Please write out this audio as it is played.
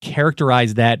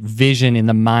characterize that vision in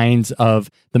the minds of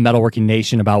the metalworking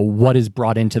nation about what is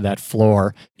brought into that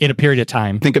floor in a period of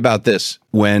time? Think about this.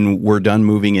 When we're done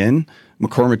moving in,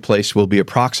 McCormick Place will be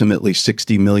approximately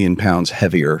 60 million pounds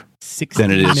heavier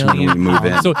than it is when we move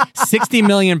in. So 60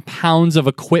 million pounds of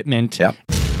equipment. Yep.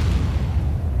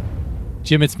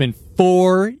 Jim, it's been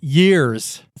 4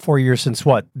 years. 4 years since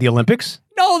what? The Olympics?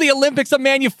 No, the Olympics of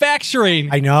manufacturing.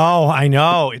 I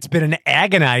know. It's been an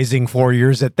agonizing 4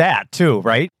 years at that, too,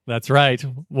 right? That's right.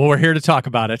 Well, we're here to talk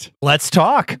about it. Let's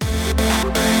talk.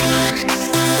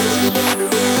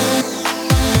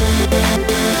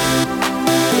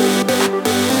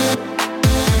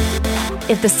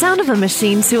 If the sound of a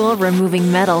machine tool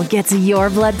removing metal gets your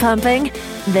blood pumping,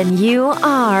 then you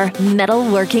are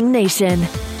Metalworking Nation.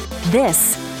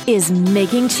 This is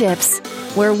Making Chips,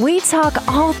 where we talk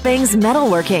all things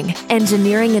metalworking,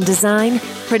 engineering and design,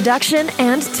 production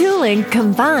and tooling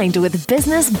combined with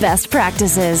business best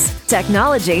practices,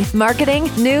 technology, marketing,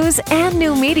 news, and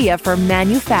new media for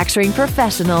manufacturing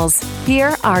professionals.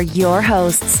 Here are your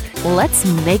hosts. Let's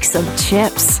make some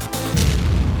chips.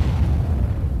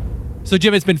 So,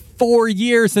 Jim, it's been 4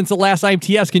 years since the last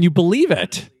IMTS. Can you believe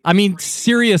it? I mean,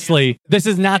 seriously, this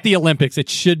is not the Olympics. It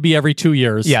should be every 2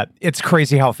 years. Yeah, it's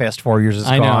crazy how fast 4 years has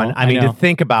gone. I mean, to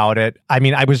think about it,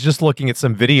 I was just looking at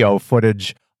some video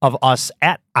footage of us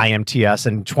at IMTS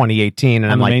in 2018, and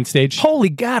on I'm the like, main stage. Holy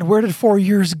God, where did 4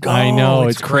 years go? I know,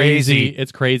 it's crazy.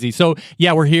 It's crazy. So,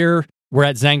 yeah, we're here. We're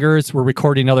at Zenger's. We're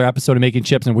recording another episode of Making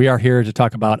Chips, and we are here to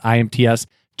talk about IMTS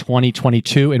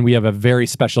 2022, and we have a very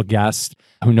special guest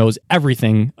who knows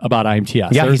everything about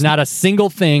IMTS. Yeah, There's not a single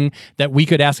thing that we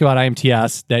could ask about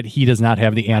IMTS that he does not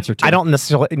have the answer to. I don't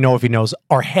necessarily know if he knows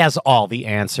or has all the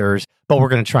answers, but we're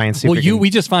going to try and see. We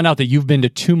just found out that you've been to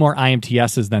 2 more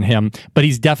IMTSs than him, but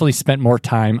he's definitely spent more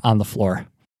time on the floor.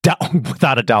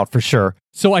 Without a doubt, for sure.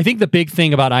 So I think the big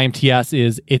thing about IMTS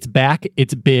is it's back,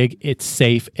 it's big, it's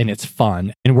safe, and it's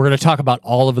fun. And we're going to talk about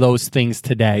all of those things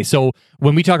today. So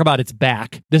when we talk about it's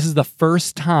back, this is the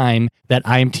first time that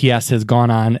IMTS has gone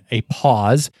on a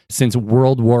pause since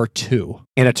World War II.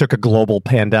 And it took a global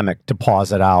pandemic to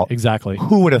pause it out. Exactly.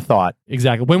 Who would have thought?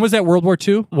 Exactly. When was that World War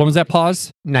II? When was that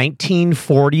pause?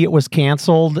 1940 it was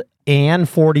canceled, and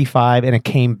 45, and it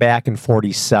came back in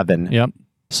 47. Yep.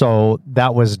 So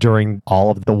that was during all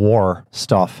of the war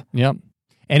stuff. Yep.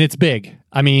 And it's big.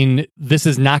 I mean, this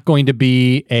is not going to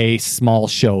be a small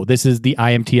show. This is the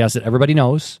IMTS that everybody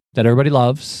knows, that everybody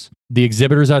loves. The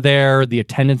exhibitors are there. The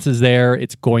attendance is there.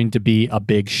 It's going to be a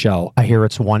big show. I hear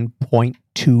it's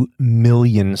 1.2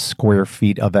 million square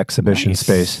feet of exhibition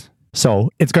space. So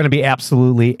it's going to be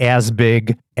absolutely as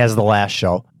big as the last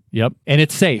show. Yep. And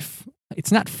it's safe. It's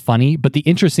not funny, but the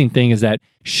interesting thing is that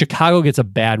Chicago gets a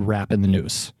bad rap in the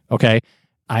news, okay?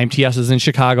 IMTS is in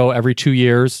Chicago every 2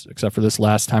 years, except for this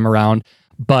last time around.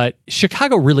 But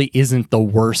Chicago really isn't the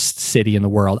worst city in the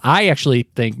world. I actually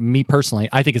think, me personally,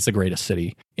 I think it's the greatest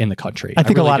city in the country. I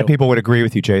think really a lot of people would agree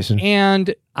with you, Jason.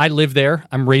 And I live there.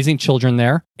 I'm raising children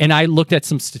there. And I looked at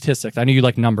some statistics. I know you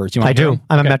like numbers. I do.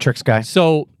 I'm a metrics guy.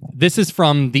 So this is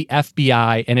from the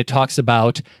FBI, and it talks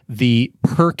about the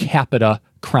per capita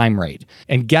crime rate.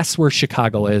 And guess where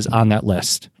Chicago is on that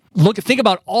list? Think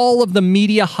about all of the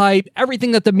media hype,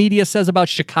 everything that the media says about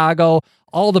Chicago,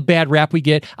 all the bad rap we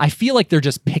get. I feel like they're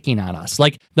just picking on us.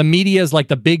 Like the media is like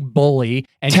the big bully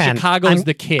and 10. Chicago's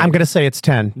the kid. I'm going to say it's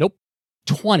 10. Nope.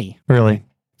 20. Really?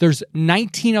 There's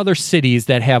 19 other cities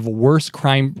that have worse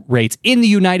crime rates in the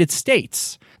United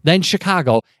States than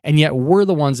Chicago, and yet we're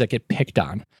the ones that get picked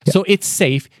on. Yep. So it's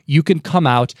safe. You can come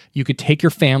out. You could take your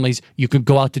families. You can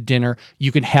go out to dinner.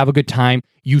 You can have a good time.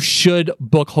 You should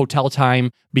book hotel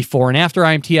time before and after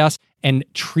IMTS and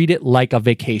treat it like a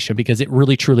vacation because it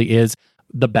really, truly is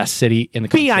the best city in the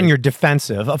country. Be on your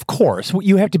defensive, of course.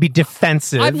 You have to be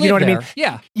defensive. You know what I mean?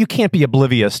 Yeah. You can't be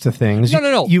oblivious to things.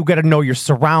 No. You got to know your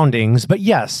surroundings. But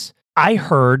yes, I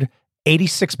heard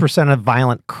 86% of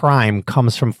violent crime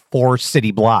comes from 4 city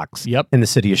blocks in the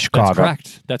city of Chicago.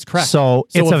 That's correct. So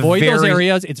avoid those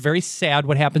areas. It's very sad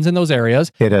what happens in those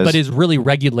areas. It is. But is really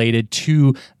regulated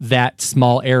to that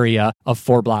small area of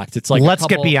 4 blocks. It's like let's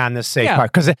get beyond this safe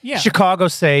part because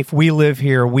Chicago's safe. We live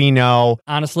here. We know.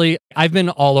 Honestly, I've been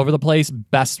all over the place.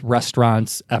 Best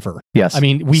restaurants ever. Yes. I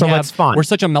mean, that's fun. We're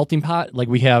such a melting pot. Like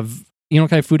we have. You know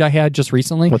what kind of food I had just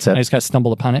recently? What's that? I just kind of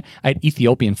stumbled upon it. I had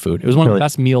Ethiopian food. It was one of the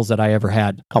best meals that I ever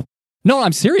had. Oh. No,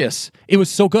 I'm serious. It was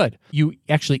so good. You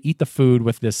actually eat the food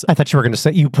with this. I thought you were going to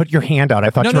say you put your hand out. I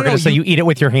thought you were going to say you eat it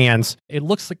with your hands. It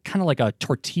looks like kind of like a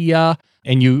tortilla,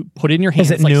 and you put it in your hands.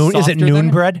 Is it noon? Is it noon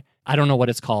bread? I don't know what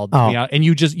it's called. Oh. Yeah, and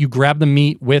you grab the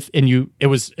meat with, and it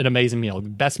was an amazing meal.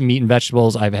 Best meat and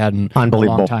vegetables I've had in a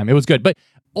long time. It was good. But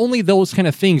only those kind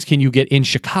of things can you get in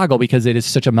Chicago because it is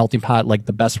such a melting pot, like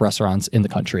the best restaurants in the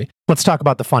country. Let's talk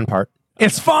about the fun part.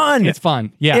 It's fun. It's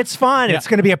fun. Yeah. It's fun. Yeah. It's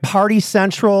going to be a party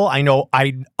central. I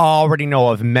already know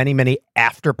of many, many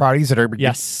after parties that are going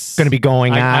to be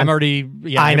going on. I'm already,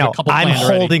 I know. I'm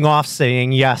holding off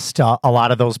saying yes to a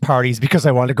lot of those parties because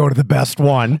I want to go to the best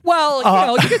one.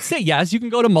 Well, you could say yes. You can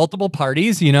go to multiple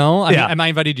parties, I mean, am I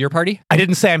invited to your party? I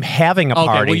didn't say I'm having a party.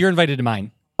 Okay, well, you're invited to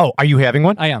mine. Oh, are you having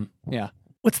one? I am. Yeah.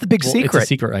 What's the big secret? It's a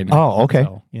secret right now. Oh, okay.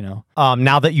 So,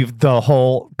 now that the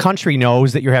whole country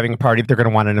knows that you're having a party, they're going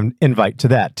to want an invite to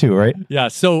that too, right? Yeah.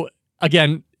 So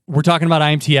again, we're talking about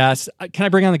IMTS. Can I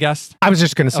bring on the guest? I was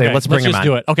just going to say, let's bring him on. Let's just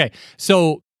do it. Okay.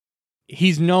 So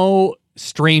he's no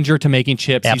stranger to making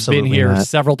chips. Absolutely He's been here not.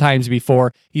 several times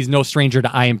before. He's no stranger to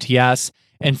IMTS.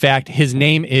 In fact, his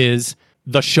name is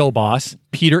the show boss,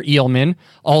 Peter Eelman.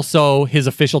 Also, his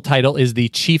official title is the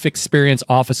Chief Experience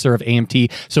Officer of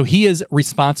AMT. So he is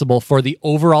responsible for the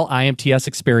overall IMTS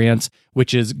experience,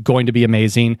 which is going to be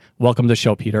amazing. Welcome to the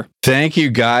show, Peter. Thank you,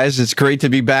 guys. It's great to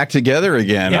be back together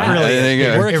again. Yeah,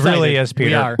 it really is,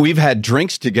 Peter. We've had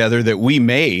drinks together that we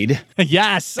made.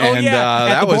 Yes. And,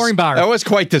 at the Boring Bar. That was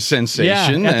quite the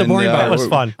sensation. Yeah, at the Boring Bar. That was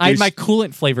fun. I had my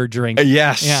coolant flavored drink.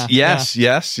 Yes.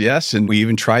 And we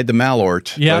even tried the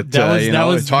Malort. Yeah, but, that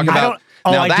was talk about.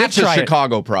 Now, that's a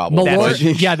Chicago problem.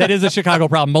 Malort, that is a Chicago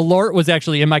problem. Malort was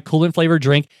actually in my coolant flavored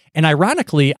drink. And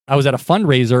ironically, I was at a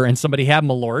fundraiser and somebody had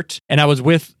Malort. And I was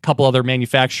with a couple other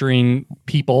manufacturing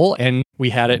people and we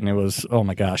had it and it was, oh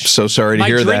my gosh. So sorry to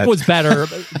hear that. My drink was better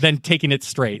than taking it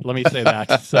straight. Let me say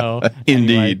that. So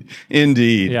Indeed.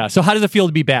 Yeah. So how does it feel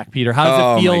to be back, Peter? How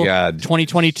does it feel, my God.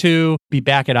 2022, be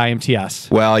back at IMTS?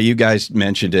 Well, you guys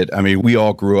mentioned it. I mean, we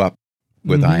all grew up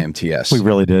with IMTS. We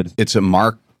really did. It's a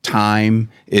mark time.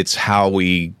 It's how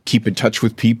we keep in touch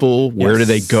with people. Where do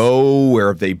they go? Where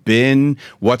have they been?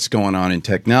 What's going on in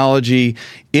technology?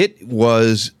 It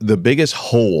was the biggest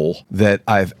hole that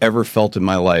I've ever felt in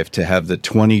my life to have the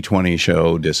 2020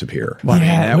 show disappear.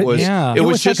 Yeah, it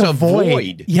was just like a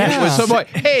void. Yeah. It was a void.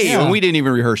 Hey, and we didn't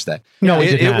even rehearse that. No,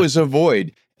 it was a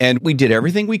void. And we did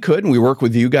everything we could, and we worked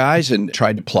with you guys and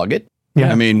tried to plug it.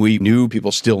 Yeah. I mean, we knew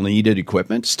people still needed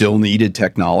equipment, still needed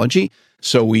technology.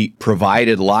 So we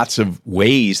provided lots of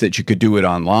ways that you could do it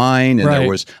online. And there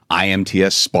was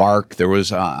IMTS Spark. There was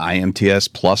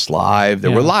IMTS Plus Live. There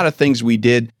were a lot of things we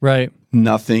did. Right.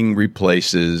 Nothing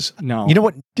replaces. No. You know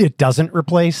what it doesn't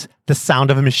replace? The sound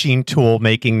of a machine tool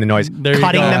making the noise,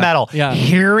 cutting the metal,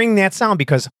 hearing that sound,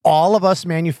 because all of us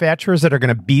manufacturers that are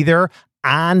going to be there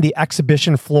on the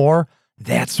exhibition floor,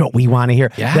 that's what we want to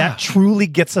hear. Yeah. That truly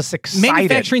gets us excited.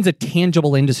 Manufacturing's a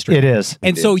tangible industry. It is.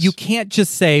 And so you can't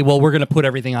just say, well, we're going to put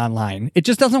everything online. It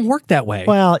just doesn't work that way.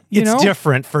 Well, it's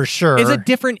different for sure. It's a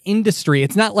different industry.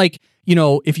 It's not like,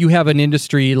 if you have an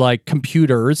industry like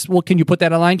computers, well, can you put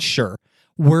that online? Sure.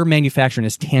 We're manufacturing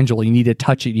is tangible. You need to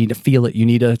touch it. You need to feel it. You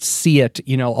need to see it,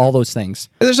 all those things.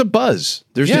 There's a buzz.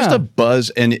 There's just a buzz.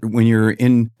 And when you're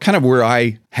in kind of where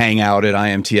I hang out at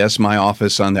IMTS, my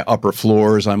office on the upper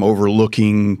floors, I'm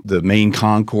overlooking the main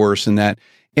concourse and that.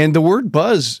 And the word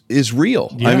buzz is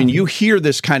real. Yeah. I mean, you hear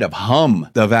this kind of hum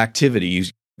of activity.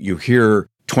 You hear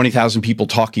 20,000 people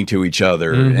talking to each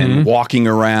other and walking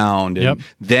around. And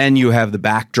then you have the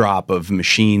backdrop of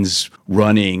machines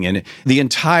running and the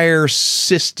entire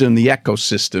system, the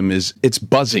ecosystem it's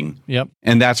buzzing. Yep.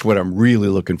 And that's what I'm really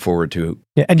looking forward to.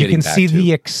 Yeah, and you can see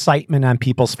the excitement on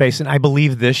people's face. And I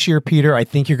believe this year, Peter, I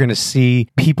think you're going to see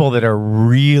people that are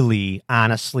really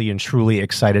honestly and truly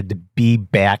excited to be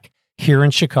back here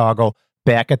in Chicago,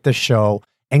 back at the show,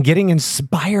 and getting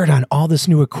inspired on all this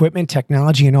new equipment,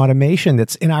 technology, and automation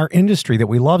that's in our industry that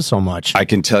we love so much. I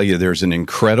can tell you there's an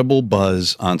incredible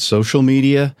buzz on social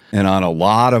media and on a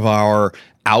lot of our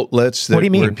outlets that what do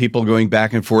you mean? Where people going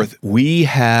back and forth. We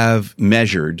have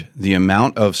measured the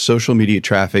amount of social media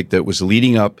traffic that was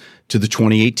leading up to the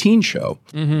 2018 show.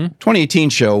 2018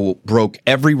 show broke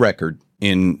every record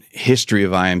in history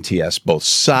of IMTS, both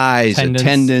size,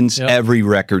 attendance, every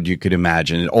record you could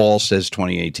imagine. It all says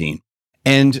 2018.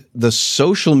 And the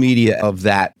social media of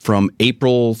that from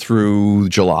April through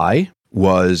July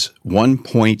was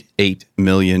 1.8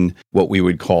 million, what we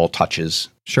would call touches,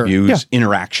 views,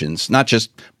 interactions, not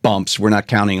just bumps. We're not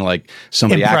counting like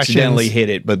somebody accidentally hit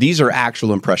it, but these are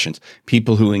actual impressions.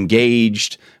 People who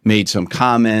engaged, made some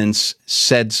comments,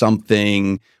 said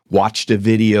something, watched a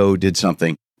video, did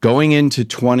something. Going into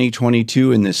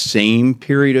 2022 in the same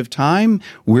period of time,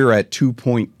 we're at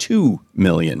 2.2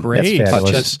 million. Great.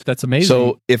 That's That's amazing.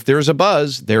 So if there's a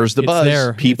buzz, there's the buzz.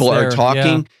 There. People are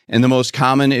talking. And the most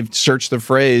common, if search the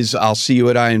phrase, I'll see you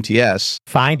at IMTS.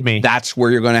 Find me. That's where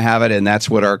you're going to have it. And that's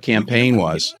what our campaign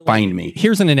was. Find me.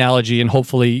 Here's an analogy, and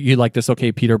hopefully you like this,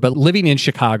 okay, Peter, but living in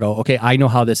Chicago, okay, I know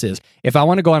how this is. If I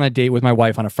want to go on a date with my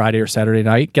wife on a Friday or Saturday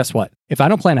night, guess what? If I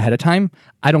don't plan ahead of time,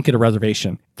 I don't get a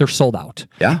reservation. They're sold out.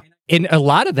 Yeah. And a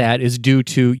lot of that is due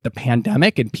to the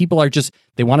pandemic, and people are just,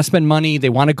 they want to spend money, they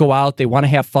want to go out, they want to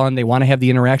have fun, they want to have the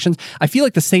interactions. I feel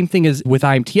like the same thing is with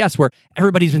IMTS, where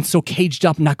everybody's been so caged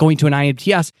up not going to an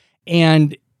IMTS,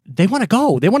 and they want to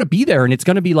go, they want to be there, and it's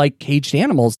going to be like caged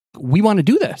animals. We want to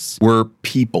do this. We're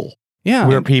people. Yeah.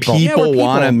 We're people. People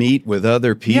want to meet with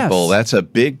other people. Yes. That's a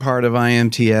big part of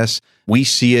IMTS. We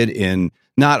see it in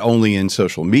not only in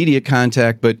social media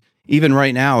contact, but even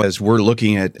right now, as we're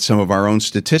looking at some of our own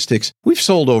statistics, we've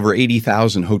sold over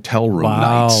 80,000 hotel room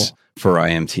nights for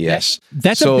IMTS.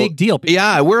 That's a big deal.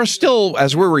 Yeah, we're still,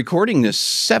 as we're recording this,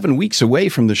 7 weeks away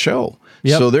from the show.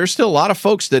 Yep. So there's still a lot of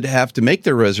folks that have to make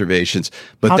their reservations.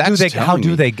 But How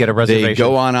do they get a reservation? They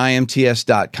go on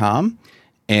IMTS.com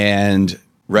and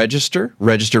register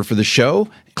for the show.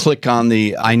 Click on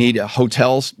the I need a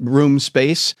hotel room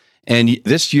space. And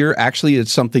this year, actually,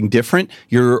 it's something different.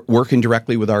 You're working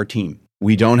directly with our team.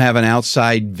 We don't have an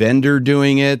outside vendor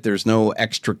doing it. There's no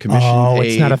extra commission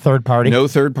paid. It's not a third party? No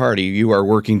third party. You are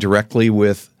working directly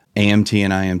with AMT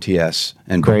and IMTS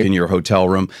and booking your hotel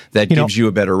room. That gives you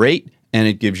a better rate, and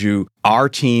it gives you our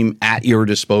team at your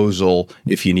disposal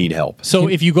if you need help. So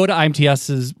if you go to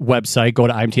IMTS's website, go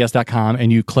to IMTS.com,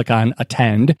 and you click on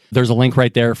attend, there's a link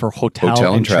right there for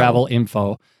hotel and travel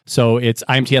info. So it's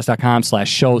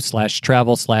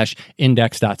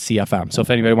imts.com/show/travel/index.cfm. So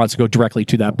if anybody wants to go directly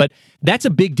to that. But that's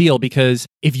a big deal, because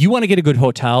if you want to get a good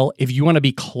hotel, if you want to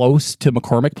be close to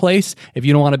McCormick Place, if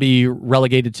you don't want to be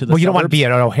relegated to the you don't want to be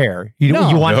at O'Hare. You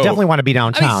definitely want to be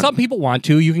downtown. I mean, some people want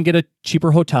to. You can get a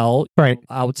cheaper hotel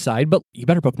outside, but you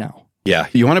better book now. Yeah,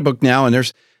 you want to book now, and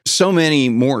there's so many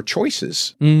more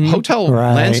choices. Hotel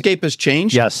landscape has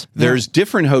changed. Yes. There's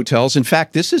different hotels. In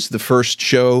fact, this is the first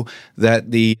show that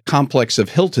the complex of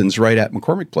Hiltons right at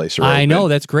McCormick Place are open. I know,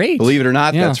 that's great. Believe it or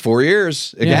not, that's 4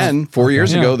 years. Again, 4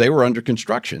 years ago, they were under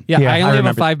construction. Yeah, I only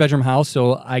have a 5-bedroom house,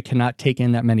 so I cannot take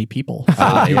in that many people. You've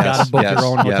got to book your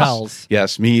own hotels.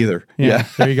 Yes, me either. Yeah.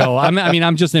 There you go.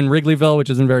 I'm just in Wrigleyville, which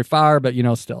isn't very far, but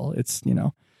still, it's,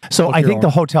 So I think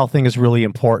the hotel thing is really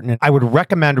important. I would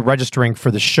recommend registering for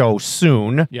the show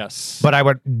soon. Yes. But I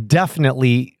would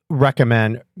definitely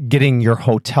recommend getting your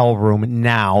hotel room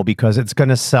now, because it's going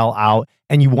to sell out,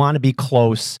 and you want to be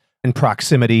close in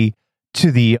proximity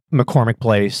to the McCormick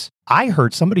Place. I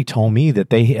heard somebody told me that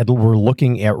they were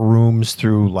looking at rooms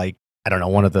through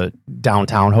one of the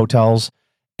downtown hotels.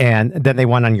 And then they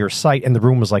went on your site, and the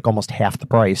room was like almost half the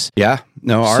price. Yeah.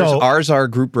 No, ours are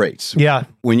group rates. Yeah.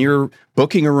 When you're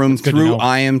booking a room through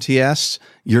IMTS,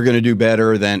 you're going to do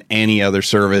better than any other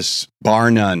service, bar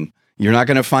none. You're not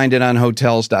going to find it on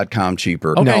hotels.com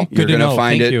cheaper. Okay, No, you're going to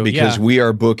find it because we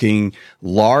are booking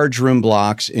large room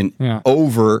blocks in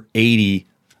over 80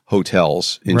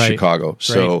 hotels in Chicago.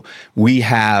 So we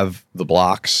have the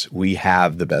blocks, we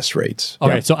have the best rates. All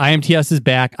right. So IMTS is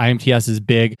back. IMTS is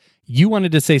big. You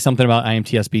wanted to say something about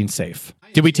IMTS being safe.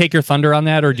 Did we take your thunder on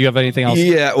that, or do you have anything else?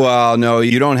 Yeah, well, no,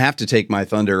 you don't have to take my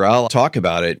thunder. I'll talk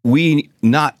about it. We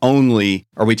not only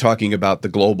are we talking about the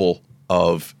global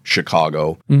of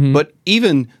Chicago, but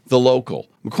even the local.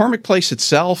 McCormick Place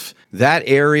itself, that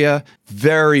area,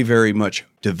 very, very much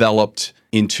developed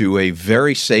into a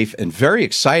very safe and very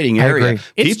exciting area.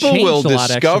 People will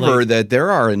discover that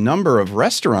there are a number of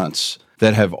restaurants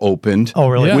that have opened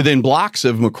within blocks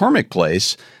of McCormick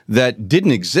Place that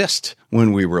didn't exist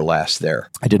when we were last there.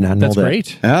 I did not know that.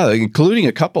 That's great. Including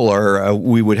a couple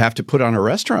we would have to put on a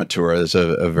restaurant tour. There's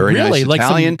a very nice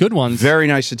Italian, some good ones. Very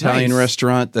nice Italian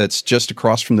restaurant that's just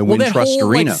across from the Wintrust whole,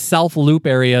 Arena. South Loop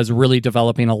area is really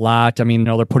developing a lot. I mean,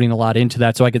 they're putting a lot into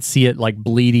that, so I could see it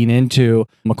bleeding into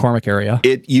McCormick area.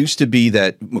 It used to be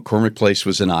that McCormick Place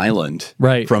was an island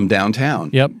from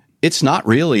downtown. Yep. It's not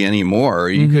really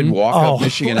anymore. You could walk up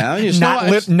Michigan Avenue.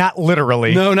 Not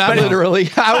literally. No, not literally.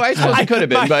 I suppose it could have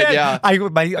been,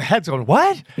 but my head's going,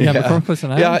 what? Yeah, McCormick Place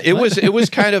and yeah, it was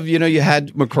kind of, you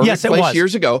had McCormick Place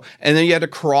years ago, and then you had to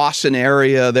cross an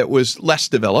area that was less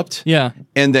developed. Yeah.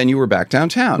 And then you were back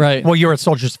downtown. Right. Well, you're at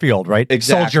Soldier's Field, right?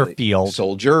 Exactly.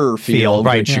 Soldier Field,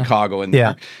 right. In Chicago.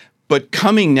 And but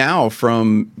come down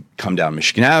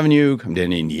Michigan Avenue, come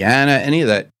down Indiana, any of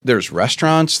that, there's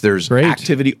restaurants, there's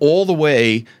activity all the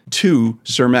way to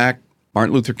Cermak,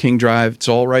 Martin Luther King Drive. It's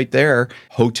all right there.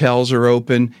 Hotels are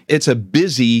open. It's a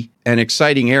busy and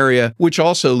exciting area, which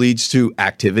also leads to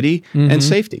activity and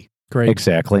safety. Great.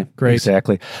 Exactly. Great.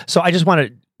 Exactly. So I just want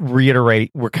to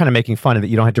reiterate, we're kind of making fun of it.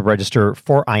 You don't have to register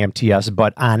for IMTS,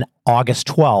 but on August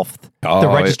 12th, the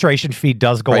registration fee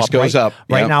does go price up. goes up.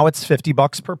 Right Yep. now, it's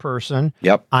 $50 per person.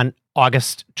 Yep. On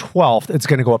August 12th, it's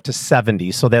going to go up to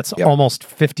 70. So that's Yep. almost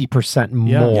 50% more.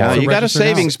 Yeah, So you got a register now.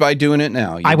 savings by doing it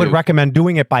now. You I would do. recommend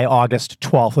doing it by August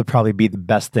 12th would probably be the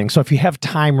best thing. So if you have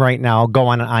time right now, go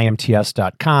on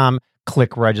IMTS.com,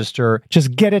 click register,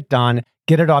 just get it done,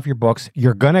 get it off your books.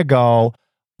 You're going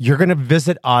to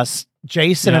visit us.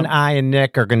 Jason and I and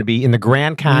Nick are going to be in the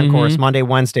Grand Concourse Monday,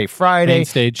 Wednesday, Friday, Main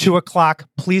stage. 2:00.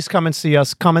 Please come and see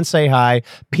us. Come and say hi.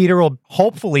 Peter will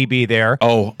hopefully be there.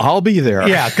 Oh, I'll be there.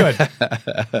 Yeah, good.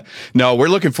 No, we're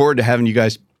looking forward to having you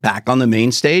guys back on the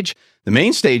main stage. The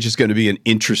main stage is going to be an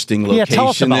interesting Yeah, tell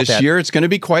us location about this that. year. It's going to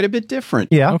be quite a bit different.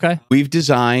 Yeah. Okay. We've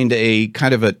designed a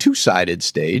kind of a two-sided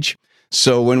stage.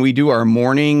 So when we do our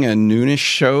morning and noonish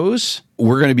shows,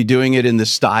 we're going to be doing it in the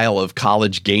style of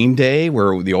college game day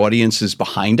where the audience is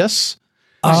behind us.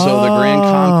 So the Grand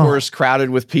Concourse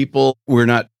crowded with people. We're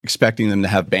not expecting them to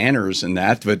have banners and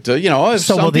that, but if So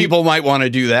some will the- people might want to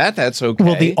do that, that's okay.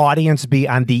 Will the audience be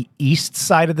on the east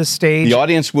side of the stage? The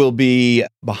audience will be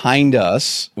behind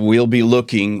us. We'll be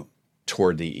looking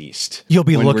toward the east. You'll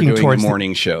be when looking we're doing towards the the-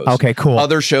 morning shows. Okay, cool.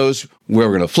 Other shows where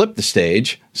we're going to flip the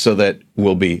stage so that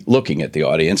we'll be looking at the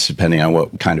audience depending on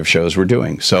what kind of shows we're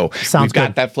doing. So Sounds we've got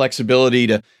good. that flexibility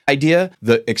to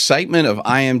the excitement of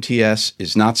IMTS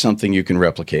is not something you can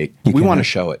replicate. We want to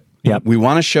show it. Yep. We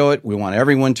want to show it. We want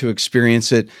everyone to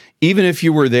experience it. Even if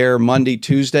you were there Monday,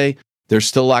 Tuesday, there's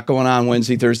still a lot going on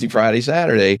Wednesday, Thursday, Friday,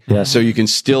 Saturday. Yes. So you can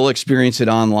still experience it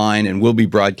online, and we'll be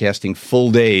broadcasting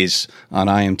full days on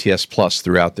IMTS Plus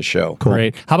throughout the show.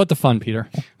 Great. How about the fun, Peter?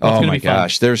 That's Oh gonna my be fun.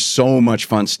 gosh, there's so much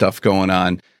fun stuff going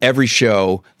on. Every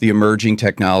show, the Emerging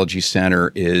Technology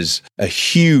Center is a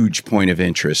huge point of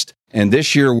interest. And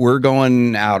this year we're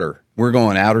going outer. We're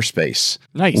going outer space.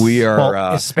 Nice. We are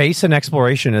Well, space and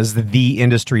exploration is the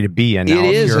industry to be in now.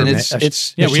 it is, You're and a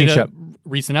it's Yeah, we machine had shop. a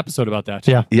recent episode about that.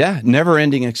 Yeah. yeah,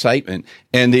 never-ending excitement.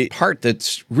 And the part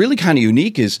that's really kind of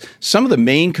unique is some of the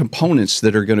main components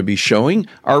that are going to be showing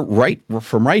are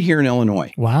from right here in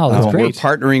Illinois. Wow, that's We're great.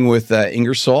 partnering with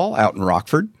Ingersoll out in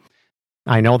Rockford.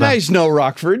 I know You that. guys know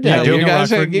Rockford. Yeah, You we know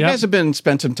guys, Rockford, you yep. guys have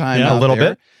spent some time Yeah, out a little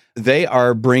there. bit. They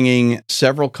are bringing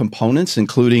several components,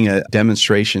 including a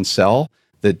demonstration cell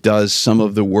that does some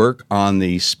of the work on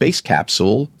the space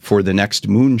capsule for the next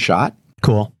moonshot.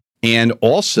 Cool. And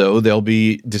also, they'll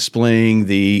be displaying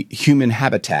the human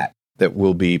habitat that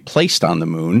will be placed on the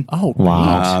moon. Oh,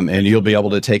 Wow. And you'll be able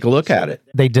to take a look at it.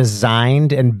 They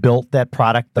designed and built that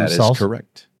product That themselves? is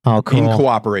correct. Oh, cool. In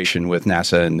cooperation with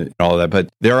NASA and all of that. But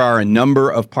there are a number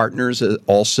of partners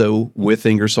also with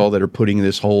Ingersoll that are putting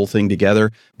this whole thing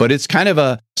together. But it's kind of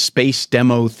a space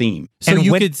demo theme. So And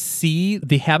you when- could see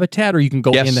the habitat, or you can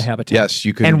go in the habitat. Yes,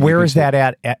 you can. And you where can is see that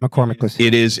at McCormick?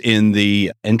 It is in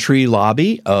the entry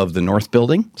lobby of the North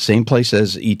Building, same place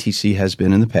as ETC has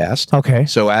been in the past. Okay.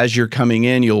 So as you're coming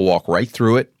in, you'll walk right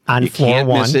through it. On you floor can't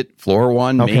miss one. it. Floor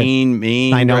one, Okay.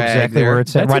 main I know drag exactly there. where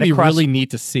it's at. That's Right going to be across. really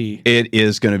neat to see. It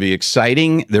is going to be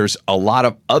exciting. There's a lot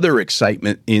of other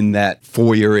excitement in that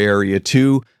foyer area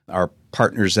too. Our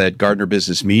partners at Gardner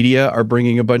Business Media are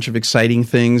bringing a bunch of exciting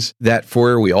things. That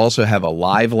foyer, we also have a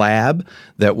live lab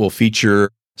that will feature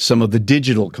some of the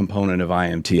digital component of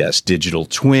IMTS, digital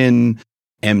twin,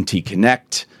 MT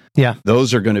Connect. Yeah.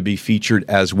 Those are going to be featured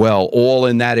as well, all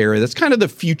in that area. That's kind of the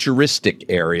futuristic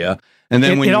area. And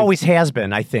then It always has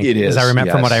been, I think. It is, As I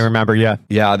remember, from what I yes. remember, yeah.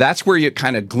 Yeah, that's where you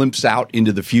kind of glimpse out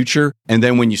into the future. And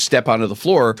then when you step onto the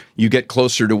floor, you get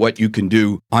closer to what you can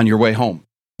do on your way home.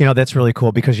 You know, that's really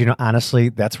cool because, honestly,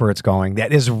 that's where it's going.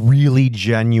 That is really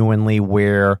genuinely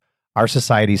where our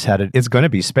society's headed. It's going to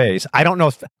be space. I don't know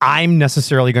if I'm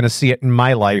necessarily going to see it in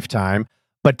my lifetime,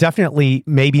 but definitely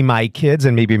maybe my kids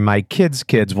and maybe my kids'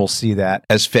 kids will see that.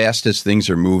 As fast as things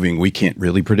are moving, we can't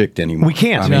really predict anymore. We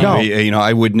can't, I mean, no.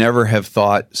 I would never have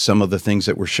thought some of the things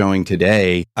that we're showing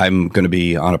today. I'm going to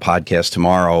be on a podcast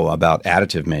tomorrow about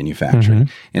additive manufacturing.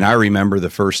 And I remember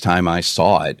the first time I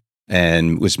saw it,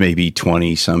 and it was maybe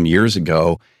 20 some years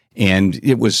ago. And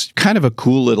it was kind of a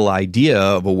cool little idea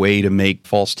of a way to make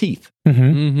false teeth.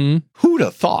 Mm-hmm. Who'd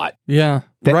have thought? Yeah.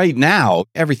 Right now,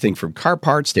 everything from car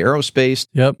parts to aerospace,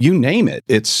 Yep. you name it.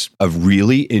 It's a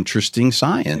really interesting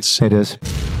science. It is.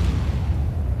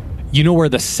 You know where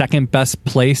the second best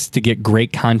place to get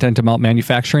great content about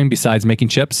manufacturing besides making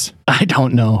chips? I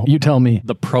don't know. You tell me.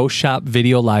 The Pro Shop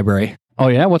Video Library. Oh,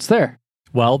 yeah? What's there?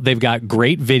 Well, they've got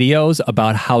great videos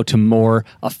about how to more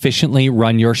efficiently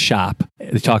run your shop.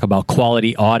 They talk about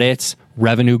quality audits,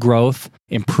 revenue growth,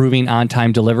 improving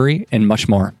on-time delivery, and much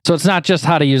more. So it's not just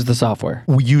how to use the software.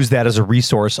 We use that as a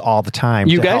resource all the time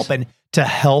You guys? to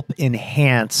help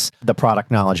enhance the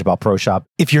product knowledge about ProShop.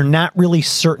 If you're not really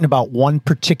certain about one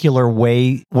particular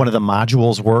way one of the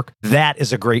modules work, that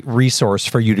is a great resource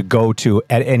for you to go to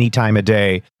at any time of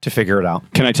day to figure it out.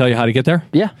 Can I tell you how to get there?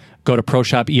 Yeah. Go to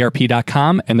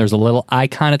ProShopERP.com, and there's a little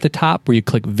icon at the top where you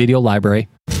click Video Library.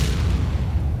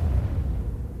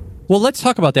 Well, let's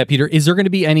talk about that, Peter. Is there going to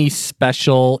be any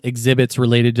special exhibits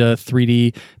related to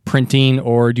 3D printing,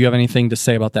 or do you have anything to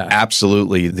say about that?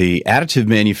 Absolutely. The Additive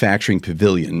Manufacturing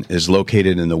Pavilion is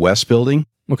located in the West Building.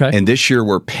 Okay. And this year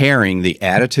we're pairing the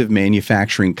Additive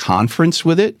Manufacturing Conference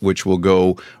with it, which will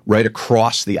go right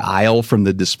across the aisle from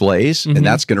the displays. And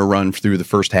that's going to run through the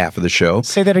first half of the show.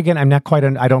 Say that again. I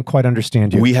don't quite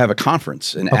understand you. We have a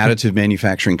conference, an Additive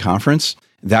Manufacturing Conference.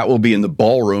 That will be in the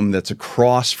ballroom that's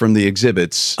across from the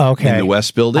exhibits in the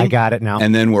West Building. I got it now.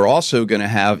 And then we're also going to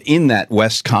have in that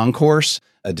West Concourse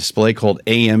a display called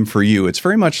AM for You. It's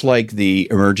very much like the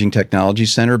Emerging Technology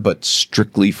Center, but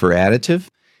strictly for additive.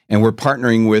 And we're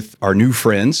partnering with our new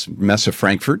friends, Messe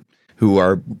Frankfurt, who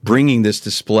are bringing this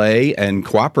display and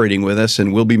cooperating with us.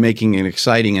 And we'll be making an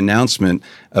exciting announcement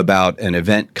about an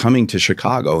event coming to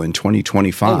Chicago in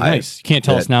 2025. Oh, nice. You can't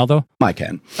tell us now, though? I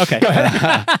can. Okay.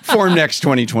 Formnext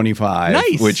 2025,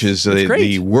 Nice. which is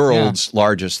the world's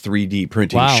largest 3D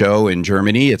printing show in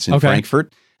Germany. It's in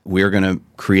Frankfurt. We're going to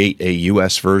create a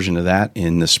U.S. version of that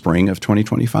in the spring of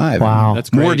 2025. Wow.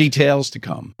 That's great. More details to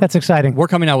come. That's exciting. We're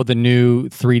coming out with a new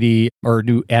 3D or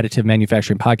new additive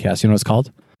manufacturing podcast. You know what it's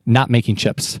called? Not Making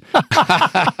Chips.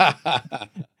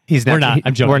 He's not. We're not.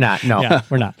 I'm joking. We're not. No. Yeah,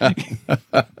 we're not.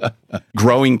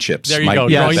 Growing Chips There you might go.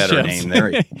 be Growing a better Chips. name. There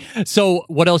you go. So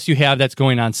what else you have that's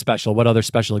going on special? What other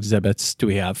special exhibits do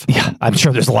we have? Yeah, I'm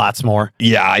sure there's lots more.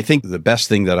 Yeah, I think the best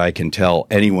thing that I can tell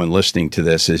anyone listening to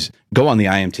this is go on the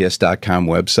IMTS.com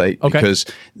website because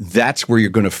that's where you're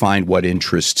going to find what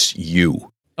interests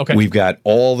you. Okay. We've got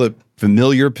all the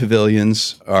familiar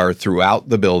pavilions are throughout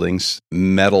the buildings,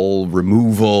 metal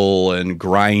removal and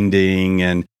grinding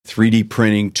and 3D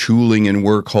printing, tooling and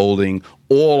work holding.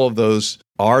 All of those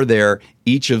are there.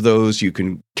 Each of those you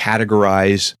can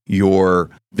categorize your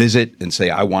visit and say,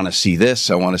 I want to see this,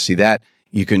 I want to see that.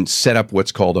 You can set up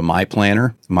what's called a My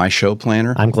Planner, My Show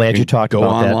Planner. I'm glad you talked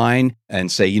about that. Go online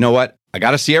and say, you know what? I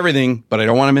got to see everything, but I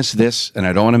don't want to miss this, and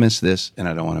I don't want to miss this, and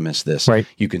I don't want to miss this. Right.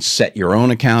 You can set your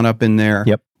own account up in there.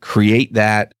 Yep. Create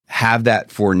that, have that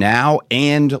for now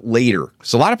and later.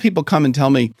 So a lot of people come and tell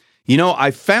me, you know,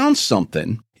 I found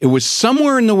something. It was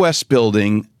somewhere in the West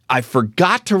Building. I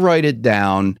forgot to write it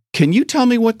down. Can you tell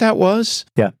me what that was?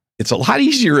 Yeah. It's a lot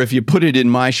easier if you put it in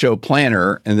My Show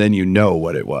Planner and then you know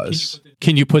what it was.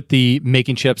 Can you put the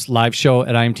Making Chips live show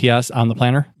at IMTS on the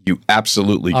planner? You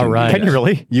absolutely can. All right. do Can you that.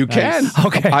 really? You can.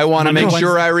 Okay. I want to Monday, make sure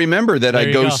Wednesday. I remember that There I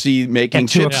you go go. see Making At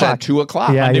 2 Chips o'clock. at 2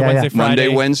 o'clock. Yeah, Monday, Wednesday, Friday. Monday,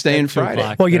 Wednesday, at and 2 Friday.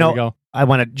 o'clock. Well, you There we know, go. I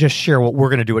want to just share what we're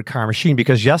going to do at Car Machine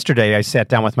because yesterday I sat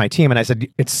down with my team and I said,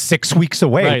 it's 6 weeks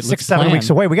away, Right, it's let's 6-7 plan. weeks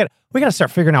away. We got to start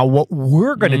figuring out what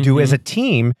we're going to do as a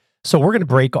team. So we're going to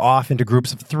break off into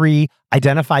groups of 3,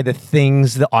 identify the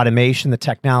things, the automation, the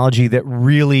technology that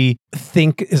really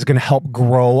think is going to help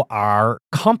grow our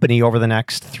company over the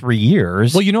next 3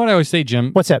 years. Well, you know what I always say,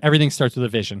 Jim? What's that? Everything starts with a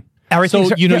vision. Everything So,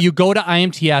 start- you know, yeah. you go to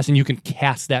IMTS and you can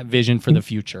cast that vision for the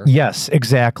future. Yes,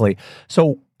 exactly.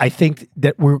 So I think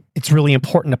that it's really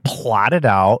important to plot it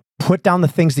out, put down the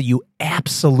things that you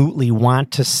absolutely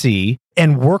want to see,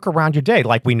 and work around your day.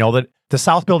 Like we know that the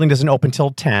South Building doesn't open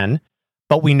till 10,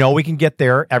 but we know we can get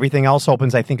there. Everything else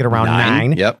opens, I think, at around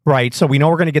 9. Yep. Right. So we know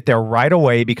we're going to get there right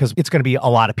away because it's going to be a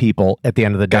lot of people at the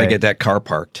end of the day. Got to get that car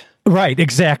parked. Right,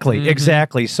 exactly,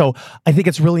 exactly. So I think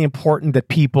it's really important that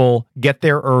people get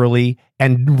there early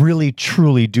and really,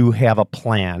 truly do have a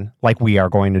plan like we are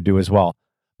going to do as well.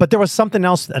 But there was something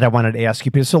else that I wanted to ask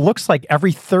you, Peter. So it looks like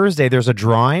every Thursday there's a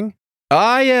drawing.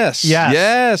 Ah, yes. Yes.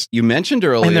 Yes. You mentioned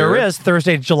earlier. And there is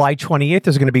Thursday, July 28th.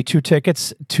 There's going to be 2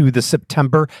 tickets to the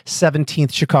September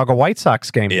 17th Chicago White Sox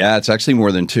game. Yeah, it's actually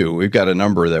more than 2. We've got a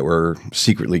number that we're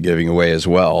secretly giving away as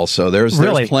well. So there's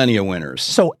Really? plenty of winners.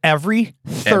 So every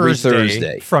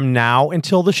Thursday. from now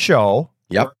until the show.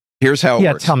 Yep. Here's how it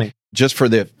Yeah, works. tell me. Just for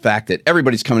the fact that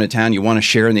everybody's coming to town, you want to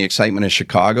share in the excitement of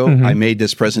Chicago. Mm-hmm. I made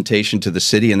this presentation to the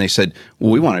city and they said,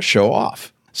 well, we want to show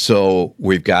off. So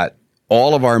we've got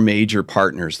all of our major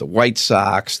partners, the White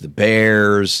Sox, the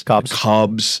Bears, Cubs. the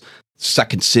Cubs,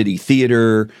 Second City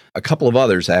Theater, a couple of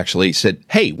others actually said,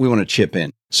 hey, we want to chip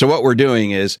in. So what we're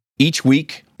doing is each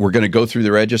week We're going to go through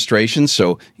the registration.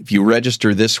 So if you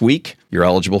register this week, you're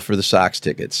eligible for the Sox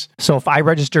tickets. So if I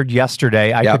registered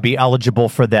yesterday, I could be eligible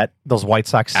for those White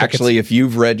Sox tickets? Actually, if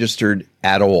you've registered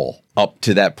at all up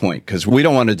to that point, because we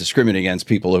don't want to discriminate against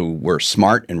people who were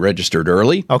smart and registered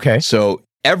early. Okay. So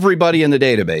everybody in the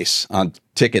database on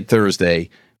Ticket Thursday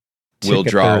will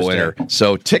draw a winner.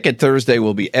 So Ticket Thursday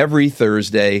will be every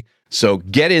Thursday. So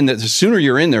get in. The sooner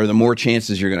you're in there, the more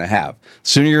chances you're going to have. The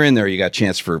sooner you're in there, you got a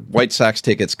chance for White Sox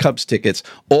tickets, Cubs tickets,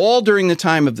 all during the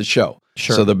time of the show.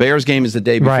 Sure. So the Bears game is the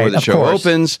day before the show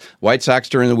opens. White Sox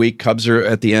during the week. Cubs are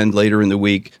at the end later in the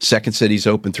week. Second City's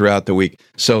open throughout the week.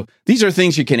 So these are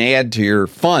things you can add to your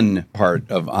fun part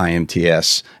of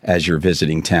IMTS as you're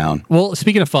visiting town. Well,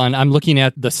 speaking of fun, I'm looking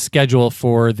at the schedule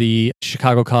for the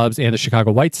Chicago Cubs and the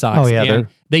Chicago White Sox. Oh, yeah. And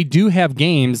they do have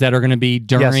games that are going to be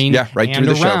during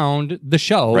and around the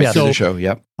show. Right through the show,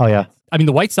 yep. Oh, yeah. I mean,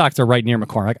 the White Sox are right near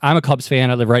McCormick. I'm a Cubs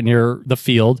fan. I live right near the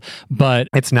field, but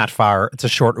it's not far. It's a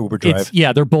short Uber drive.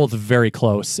 They're both very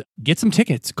close. Get some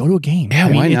tickets. Go to a game. Yeah,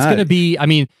 why not? It's going to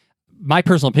be, my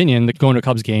personal opinion, that going to a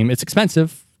Cubs game, it's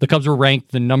expensive. The Cubs were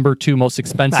ranked the number 2 most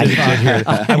expensive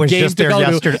I was just there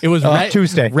yesterday. It was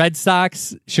Tuesday. Red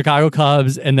Sox, Chicago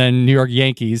Cubs, and then New York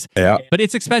Yankees. Yeah. But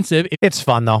it's expensive. It's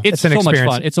fun, though. It's an so experience.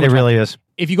 much fun. It's so much really fun. is.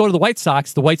 If you go to the White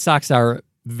Sox are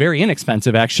very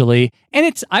inexpensive, actually.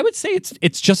 And I would say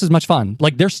it's just as much fun.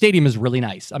 Like, their stadium is really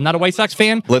nice. I'm not a White Sox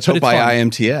fan. Let's hope by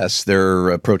IMTS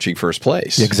they're approaching first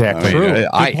place. Exactly.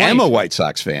 I am a White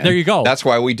Sox fan. There you go. That's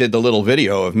why we did the little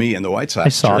video of me and the White Sox. I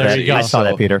saw that. I saw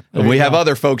that, Peter. We have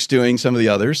other folks doing some of the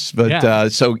others.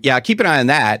 But keep an eye on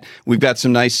that. We've got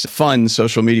some nice, fun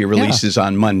social media releases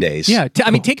on Mondays. Yeah.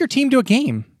 Take your team to a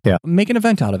game. Yeah. Make an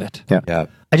event out of it. Yeah.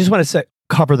 I just want to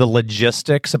cover the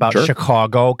logistics about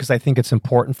Chicago, because I think it's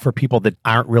important for people that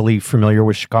aren't really familiar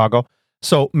with Chicago.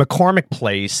 So McCormick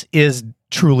Place is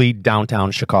truly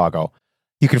downtown Chicago.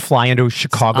 You can fly into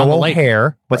Chicago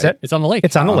O'Hare. What's that? It's on the lake.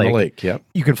 It's on the lake. Yep.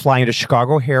 You can fly into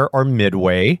Chicago O'Hare or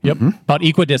Midway. Yep. About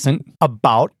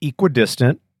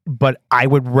equidistant. But I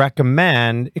would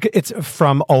recommend, it's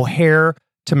from O'Hare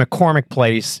to McCormick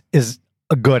Place is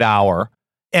a good hour.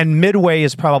 And Midway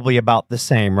is probably about the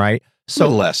same, right? So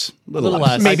less.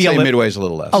 Maybe Midway's a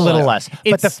little less. A little less.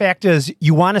 But the fact is,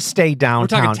 you want to stay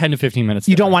downtown. We're talking 10 to 15 minutes.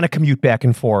 You don't want to commute back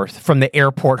and forth from the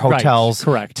airport hotels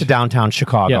to downtown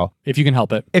Chicago. If you can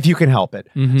help it.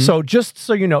 Mm-hmm. So just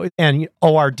so you know, and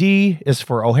ORD is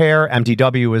for O'Hare,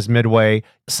 MTW is Midway,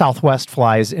 Southwest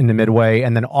flies into Midway,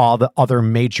 and then all the other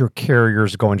major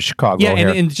carriers go into Chicago. Yeah,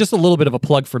 and just a little bit of a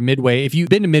plug for Midway. If you've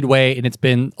been to Midway and it's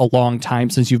been a long time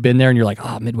since you've been there and you're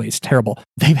like, Midway is terrible,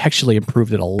 they've actually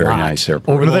improved it a lot. Very nice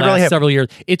airport. Over the last several years.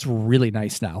 It's really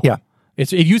nice now. Yeah.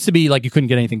 It used to be like you couldn't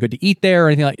get anything good to eat there or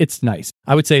anything like. It's nice.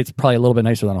 I would say it's probably a little bit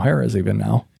nicer than O'Hare is even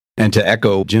now. And to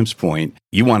echo Jim's point,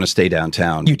 you want to stay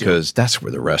downtown because that's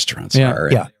where the restaurants are.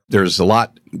 Yeah. There's a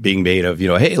lot being made of,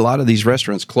 hey, a lot of these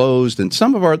restaurants closed and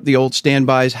some of the old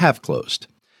standbys have closed.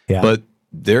 Yeah. But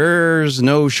there's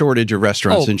no shortage of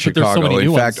restaurants in Chicago. So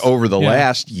in fact, over the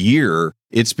last year,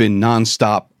 it's been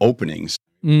nonstop openings.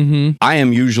 Mm-hmm. I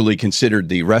am usually considered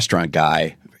the restaurant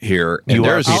guy here. And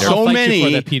there's so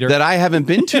many that I haven't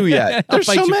been to yet. There's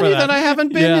so many that I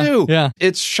haven't been to. Yeah.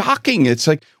 It's shocking. It's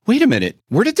like, wait a minute,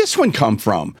 where did this one come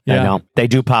from? Yeah. I know. They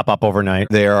do pop up overnight.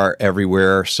 They are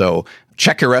everywhere. So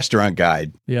check your restaurant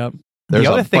guide. Yeah. There's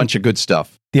a bunch of good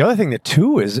stuff. The other thing that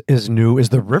too is new is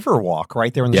the Riverwalk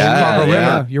right there in the Chicago River.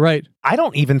 Yeah, you're right. I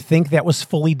don't even think that was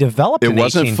fully developed. It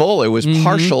wasn't full. It was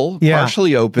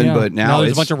partially open, but now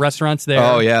there's a bunch of restaurants there.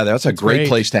 Oh yeah, that's a great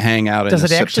place to hang out in a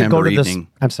September evening.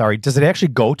 Does it actually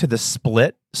go to the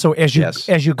split? So as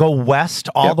you go west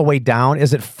all the way down,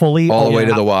 is it fully all the way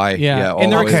to the Y? Yeah,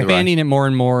 and they're expanding it more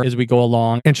and more as we go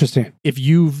along. Interesting. If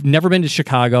you've never been to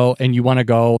Chicago and you want to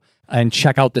go and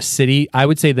check out the city, I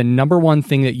would say the number one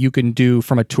thing that you can do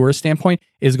from a tourist standpoint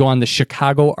is go on the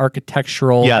Chicago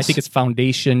Architectural, I think it's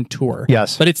Foundation Tour.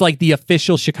 Yes. But it's like the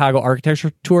official Chicago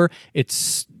Architecture Tour.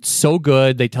 It's so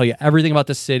good. They tell you everything about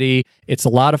the city. It's a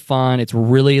lot of fun. It's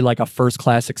really like a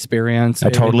first-class experience. I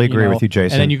totally agree with you,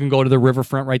 Jason. And then you can go to the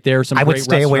riverfront right there. I would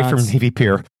stay away from Navy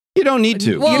Pier. You don't need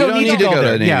to. Well, you don't need to go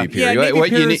to Navy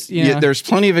Pier. There's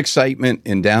plenty of excitement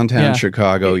in downtown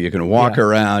Chicago. You can walk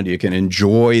around. You can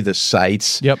enjoy the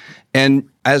sights. Yep. And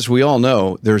as we all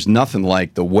know, there's nothing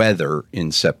like the weather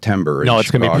in September.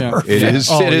 It's going to be perfect. It is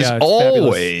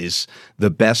always the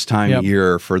best time of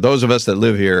year for those of us that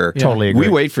live here. Totally agree.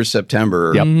 We wait for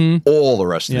September all the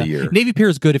rest of the year. Navy Pier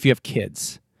is good if you have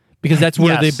kids, because that's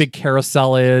where the big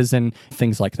carousel is and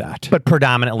things like that. But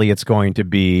predominantly, it's going to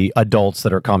be adults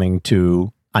that are coming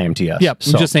to IMTS. Yep.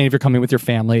 So, I'm just saying, if you're coming with your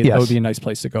family, that would be a nice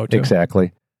place to go to.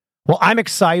 Exactly. Well, I'm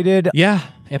excited. Yeah,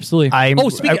 absolutely. I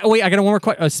got one more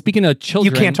question. Speaking of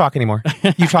children. You can't talk anymore.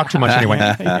 You talk too much anyway.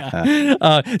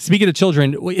 Speaking of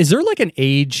children, is there like an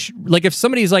age, like if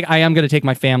somebody's like, I am going to take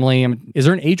my family, is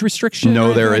there an age restriction?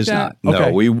 No, there like is that? not. Okay.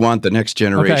 No, we want the next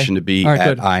generation to be All right,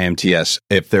 at good. IMTS.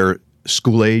 If they're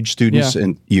school age students,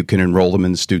 and you can enroll them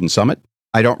in the Student Summit.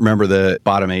 I don't remember the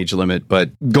bottom age limit,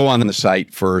 but go on the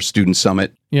site for Student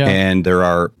Summit. Yeah. And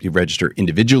you register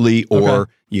individually, or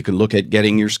you can look at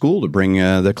getting your school to bring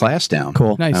the class down.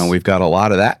 Cool. Nice. We've got a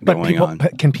lot of that But going on.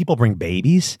 can people bring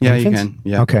babies? Yeah, infants? you can.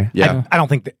 Yeah. Okay. Yeah. I don't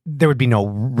think there would be no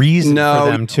reason No.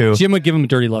 for them to. Jim would give them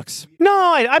dirty looks. No,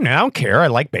 I don't care. I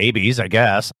like babies, I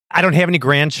guess. I don't have any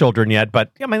grandchildren yet,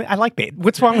 but I like babies.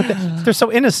 What's wrong with that? They're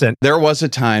so innocent. There was a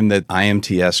time that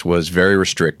IMTS was very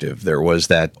restrictive. There was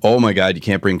that, oh my God, you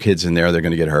can't bring kids in there. They're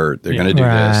going to get hurt. They're going to do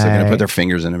this. They're going to put their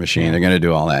fingers in a machine. They're going to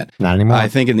do all that. Not anymore. I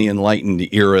think in the enlightened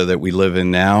era that we live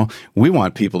in now, we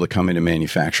want people to come into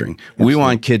manufacturing. Absolutely. We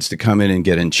want kids to come in and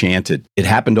get enchanted. It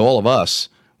happened to all of us.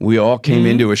 We all came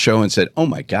into a show and said, oh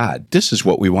my God, this is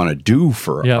what we want to do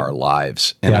for our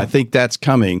lives. And I think that's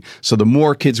coming. So the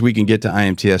more kids we can get to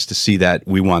IMTS to see that,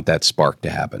 we want that spark to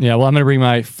happen. Yeah, well, I'm going to bring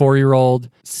my 4-year-old,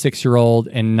 6-year-old,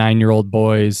 and 9-year-old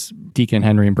boys, Deacon,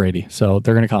 Henry, and Brady. So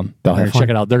they're going to come. They're going to check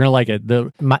it out. They're going to like it.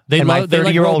 My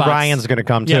 30-year-old Ryan's going to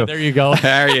come too. Yeah, there you go.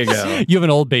 There you go. You have an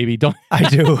old baby. Don't I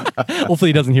do. Hopefully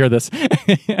he doesn't hear this.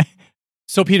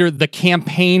 So, Peter, the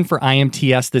campaign for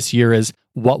IMTS this year is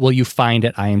What Will You Find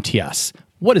at IMTS?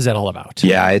 What is that all about?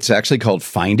 Yeah, it's actually called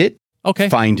Find It, Okay.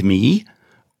 Find Me,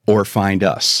 or Find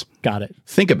Us. Got it.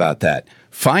 Think about that.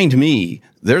 Find Me,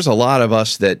 there's a lot of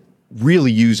us that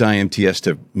really use IMTS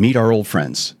to meet our old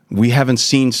friends. We haven't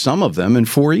seen some of them in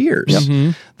 4 years.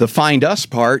 Mm-hmm. The Find Us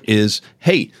part is,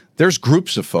 hey, there's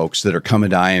groups of folks that are coming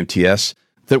to IMTS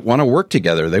that want to work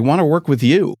together. They want to work with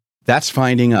you. That's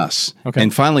finding us. Okay.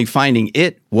 And finally, finding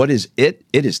it. What is it?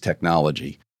 It is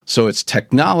technology. So it's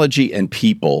technology and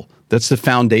people. That's the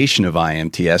foundation of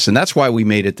IMTS. And that's why we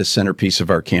made it the centerpiece of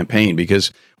our campaign.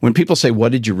 Because when people say,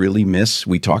 what did you really miss?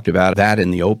 We talked about that in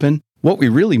the open. What we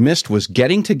really missed was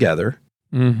getting together,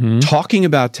 talking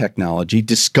about technology,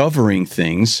 discovering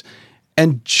things,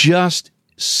 and just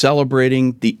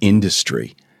celebrating the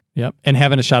industry. Yep. And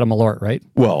having a shot of Malort, right?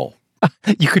 Well,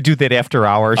 You could do that after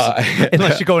hours,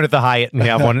 unless you go into the Hyatt and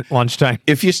have one at lunchtime.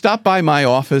 if you stop by my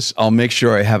office, I'll make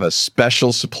sure I have a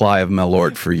special supply of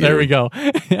Malort for you. There we go.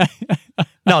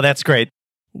 No, that's great.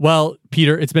 Well,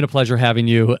 Peter, it's been a pleasure having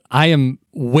you. I am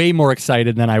way more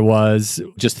excited than I was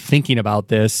just thinking about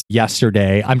this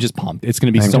yesterday. I'm just pumped. It's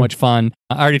going to be so much fun.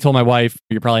 I already told my wife,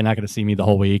 you're probably not going to see me the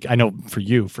whole week. I know for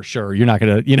you, for sure, you're not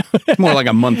going to, It's more like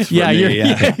a month for me.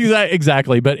 Yeah,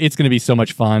 exactly. But it's going to be so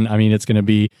much fun. I mean, it's going to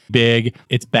be big.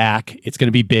 It's back. It's going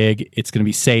to be big. It's going to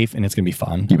be safe, and it's going to be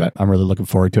fun. You bet. I'm really looking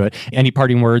forward to it. Any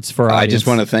parting words for our I audience? just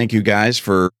want to thank you guys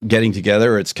for getting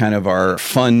together. It's kind of our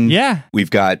fun. Yeah. We've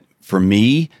got, for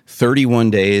me,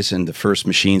 31 days and the first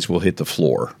machines will hit the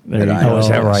floor. There you go. IMTS Is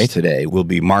that right? Today. We'll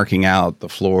be marking out the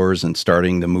floors and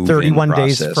starting the move 31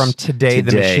 process. days from today,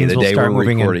 the machines the will day start we're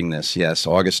moving in. recording this. Yes,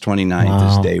 August 29th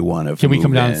is day one of Can we move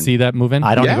come down in. and see that move in?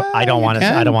 I don't you want to.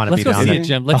 can. I don't want to Let's be go down see there. it,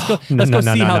 Jim. Let's go no,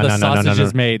 see no, how no, the no, no, sausage no.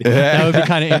 is made. That would be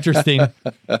kind of interesting.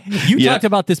 You Yeah. talked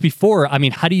about this before. I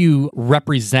mean, how do you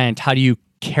represent, how do you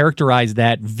characterize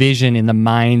that vision in the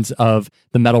minds of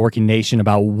the metalworking nation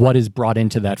about what is brought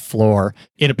into that floor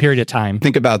in a period of time?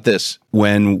 Think about this.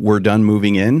 When we're done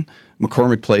moving in,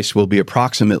 McCormick Place will be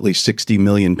approximately 60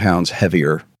 million pounds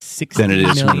heavier 60 than it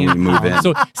is when we million move pounds.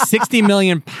 in. So 60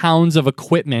 million pounds of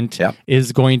equipment Yep.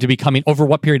 is going to be coming over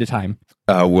what period of time?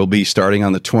 We'll be starting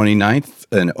on the 29th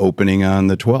and opening on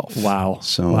the 12th. Wow.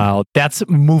 So wow. That's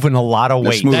moving a lot of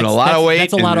That's weight. moving a lot of weight.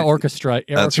 That's a lot of and That's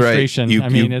right. orchestration. You, I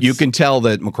mean, you can tell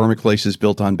that McCormick Place is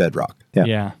built on bedrock.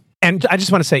 yeah. And I just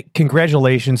want to say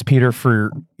congratulations, Peter,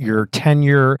 for your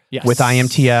tenure Yes. with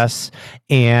IMTS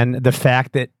and the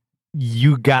fact that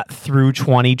you got through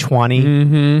 2020.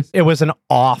 Mm-hmm. It was an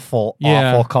awful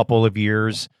Yeah. couple of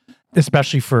years,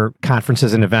 especially for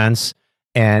conferences and events.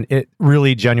 And it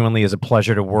really genuinely is a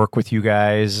pleasure to work with you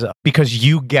guys because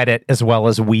you get it as well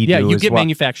as we Yeah, do. you as get well.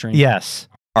 manufacturing. Yes.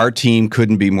 Our team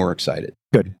couldn't be more excited.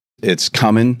 Good. It's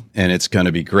coming and it's going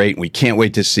to be great. We can't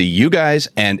wait to see you guys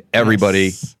and everybody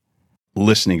Yes.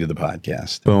 listening to the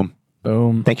podcast. Boom.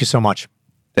 Boom. Thank you so much.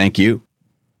 Thank you.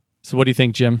 So what do you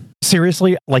think, Jim?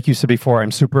 Seriously, like you said before,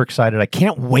 I'm super excited. I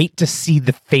can't wait to see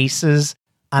the faces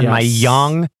on my Yes.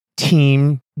 young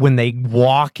team when they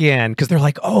walk in because they're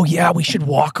like, oh, yeah, we should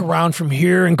walk around from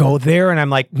here and go there. And I'm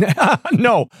like,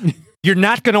 no, You're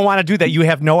not going to want to do that. You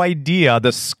have no idea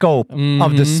the scope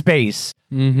of the space.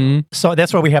 So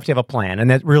that's why we have to have a plan, and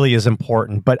that really is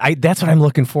important. But that's what I'm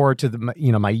looking forward to.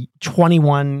 My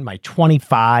 21, my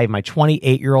 25, my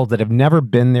 28-year-old that have never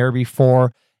been there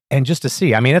before. And just to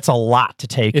see, I mean, it's a lot to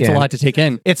take in. It's a lot to take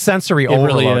in. It's sensory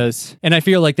overload. It really is. And I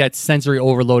feel like that sensory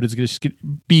overload is going to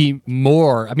be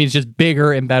more. I mean, it's just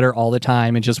bigger and better all the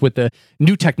time. And just with the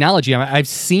new technology, I've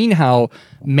seen how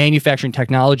manufacturing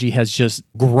technology has just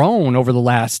grown over the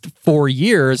last 4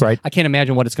 years. Right. I can't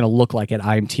imagine what it's going to look like at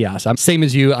IMTS. I'm same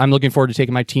as you. I'm looking forward to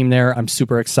taking my team there. I'm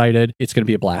super excited. It's going to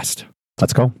be a blast.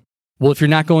 Let's go. Well, if you're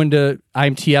not going to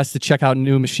IMTS to check out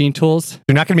new machine tools,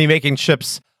 you're not going to be making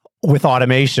chips with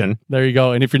automation. There you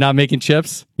go. And if you're not making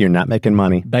chips, you're not making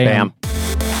money. Bam.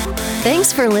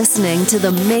 Thanks for listening to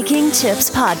the Making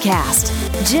Chips podcast.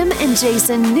 Jim and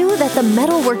Jason knew that the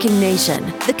metalworking nation,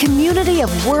 the community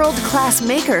of world-class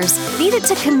makers, needed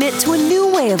to commit to a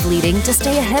new way of leading to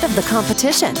stay ahead of the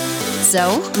competition.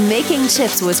 So, Making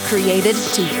Chips was created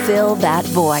to fill that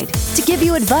void, to give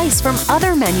you advice from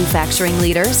other manufacturing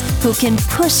leaders who can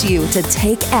push you to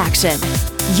take action.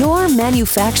 Your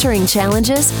manufacturing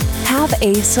challenges have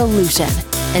a solution,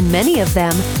 and many of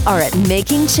them are at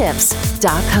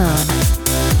makingchips.com.